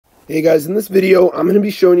Hey guys, in this video, I'm going to be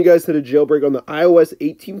showing you guys how to jailbreak on the iOS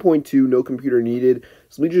 18.2, no computer needed.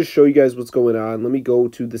 So let me just show you guys what's going on. Let me go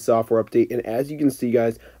to the software update, and as you can see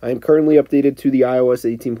guys, I am currently updated to the iOS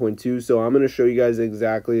 18.2, so I'm going to show you guys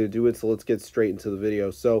exactly how to do it, so let's get straight into the video.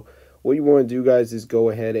 So what you want to do guys is go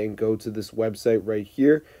ahead and go to this website right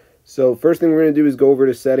here. So first thing we're going to do is go over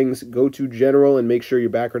to settings, go to general, and make sure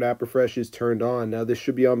your background app refresh is turned on. Now this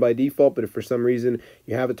should be on by default, but if for some reason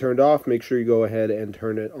you have it turned off, make sure you go ahead and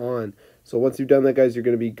turn it on. So once you've done that guys, you're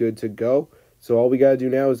going to be good to go. So all we got to do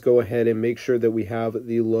now is go ahead and make sure that we have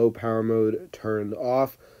the low power mode turned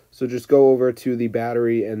off. So just go over to the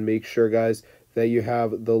battery and make sure guys that you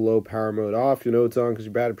have the low power mode off. You know it's on because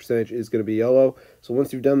your battery percentage is going to be yellow. So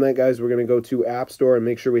once you've done that guys, we're going to go to App Store and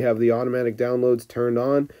make sure we have the automatic downloads turned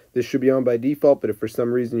on. This should be on by default, but if for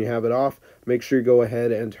some reason you have it off, make sure you go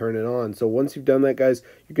ahead and turn it on. So once you've done that guys,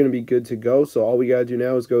 you're going to be good to go. So all we got to do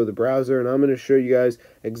now is go to the browser, and I'm going to show you guys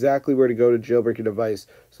exactly where to go to jailbreak your device.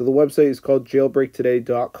 So the website is called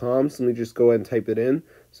jailbreaktoday.com. So let me just go ahead and type it in.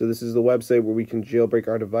 So this is the website where we can jailbreak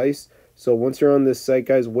our device. So once you're on this site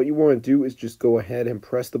guys, what you want to do is just go ahead and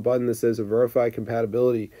press the button that says verify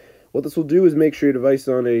compatibility. What this will do is make sure your device is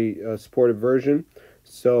on a supported version.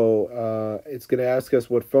 So it's going to ask us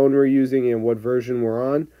what phone we're using and what version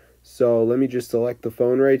we're on. So let me just select the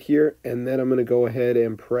phone right here, and then I'm going to go ahead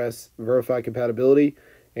and press verify compatibility,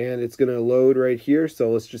 and it's going to load right here.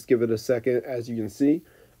 So let's just give it a second, as you can see.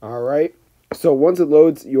 All right. So once it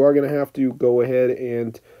loads, you are going to have to go ahead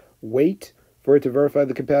and wait for it to verify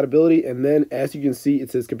the compatibility, and then as you can see,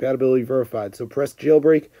 it says compatibility verified. So press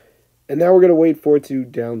jailbreak, and now we're going to wait for it to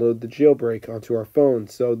download the jailbreak onto our phone.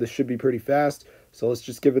 So this should be pretty fast. So let's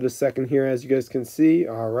just give it a second here, as you guys can see.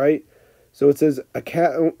 All right. So it says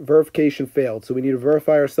account verification failed. So we need to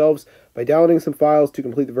verify ourselves by downloading some files to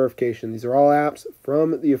complete the verification. These are all apps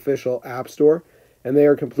from the official App Store, and they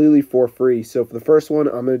are completely for free. So for the first one,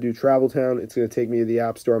 I'm going to do Travel Town. It's going to take me to the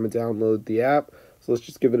App Store. I'm going to download the app. So let's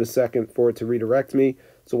just give it a second for it to redirect me.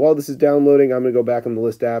 So while this is downloading, I'm going to go back on the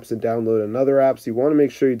list apps and download another app. So you want to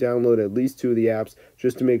make sure you download at least 2 of the apps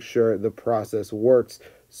just to make sure the process works.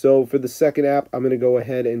 So for the second app, I'm going to go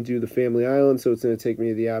ahead and do the Family Island. So it's going to take me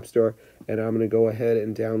to the App Store, and I'm going to go ahead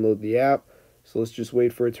and download the app. So let's just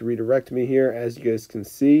wait for it to redirect me here, as you guys can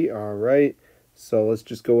see. All right. So let's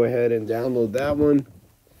just go ahead and download that one.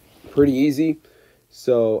 Pretty easy.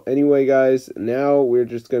 So anyway guys, now we're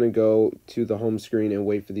just going to go to the home screen and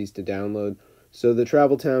wait for these to download. So the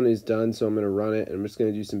Travel Town is done, so I'm going to run it, and I'm just going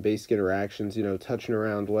to do some basic interactions, you know, touching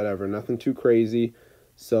around, whatever, nothing too crazy.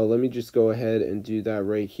 So let me just go ahead and do that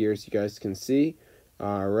right here so you guys can see.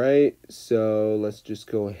 All right, so let's just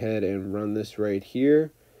go ahead and run this right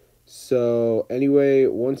here. So anyway,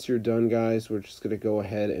 once you're done guys, we're just going to go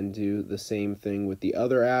ahead and do the same thing with the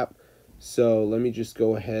other app. So let me just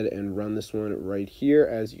go ahead and run this one right here,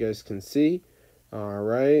 as you guys can see. All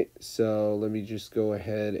right, so let me just go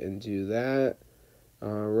ahead and do that.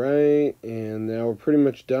 All right, and now we're pretty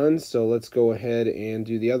much done. So let's go ahead and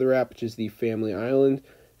do the other app, which is the Family Island.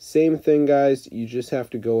 Same thing, guys. You just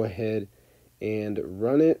have to go ahead and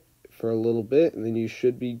run it for a little bit, and then you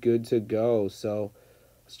should be good to go. So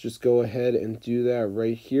let's just go ahead and do that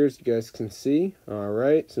right here, so you guys can see. All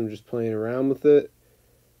right, so I'm just playing around with it.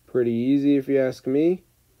 Pretty easy if you ask me.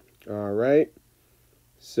 All right,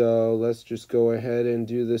 so let's just go ahead and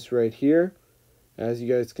do this right here, as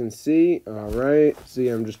you guys can see. All right, see,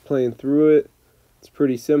 I'm just playing through it. It's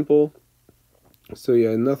pretty simple. So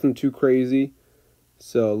yeah, nothing too crazy.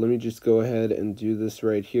 So let me just go ahead and do this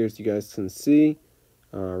right here so you guys can see.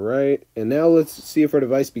 All right, and now let's see if our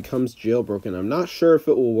device becomes jailbroken. I'm not sure if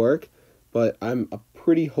it will work, but I'm a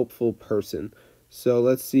pretty hopeful person. So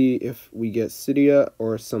let's see if we get Cydia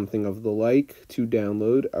or something of the like to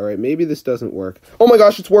download. All right, maybe this doesn't work. Oh my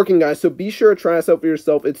gosh, it's working, guys. So be sure to try this out for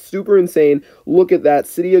yourself. It's super insane. Look at that.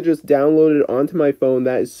 Cydia just downloaded onto my phone.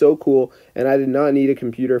 That is so cool. And I did not need a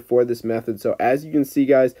computer for this method. So as you can see,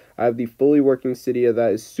 guys, I have the fully working Cydia.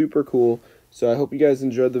 That is super cool. So I hope you guys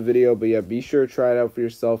enjoyed the video. But yeah, be sure to try it out for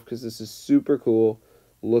yourself because this is super cool.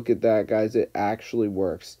 Look at that, guys. It actually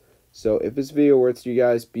works. So if this video works to you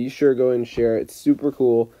guys, be sure to go and share it. It's super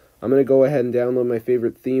cool. I'm going to go ahead and download my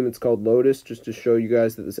favorite theme. It's called Lotus, just to show you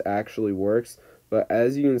guys that this actually works. But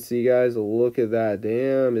as you can see, guys, look at that.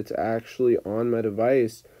 Damn, it's actually on my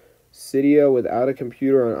device. Cydia without a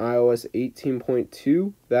computer on iOS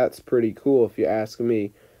 18.2. That's pretty cool if you ask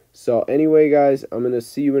me. So anyway, guys, I'm going to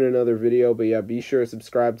see you in another video. But yeah, be sure to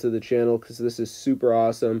subscribe to the channel because this is super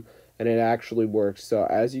awesome and it actually works. So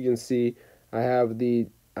as you can see, I have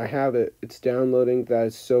it. It's downloading. That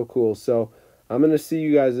is so cool. So I'm going to see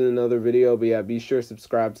you guys in another video. But yeah, be sure to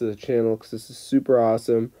subscribe to the channel because this is super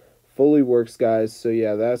awesome. fully works, guys. So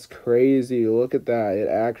yeah, that's crazy. Look at that. It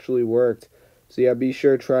actually worked. So yeah, be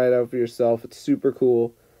sure to try it out for yourself. It's super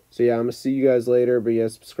cool. So yeah, I'm going to see you guys later. But yeah,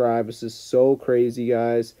 subscribe. This is so crazy,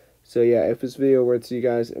 guys. So yeah, if this video worked for you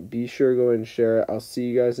guys, be sure to go ahead and share it. I'll see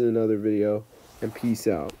you guys in another video. And peace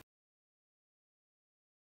out.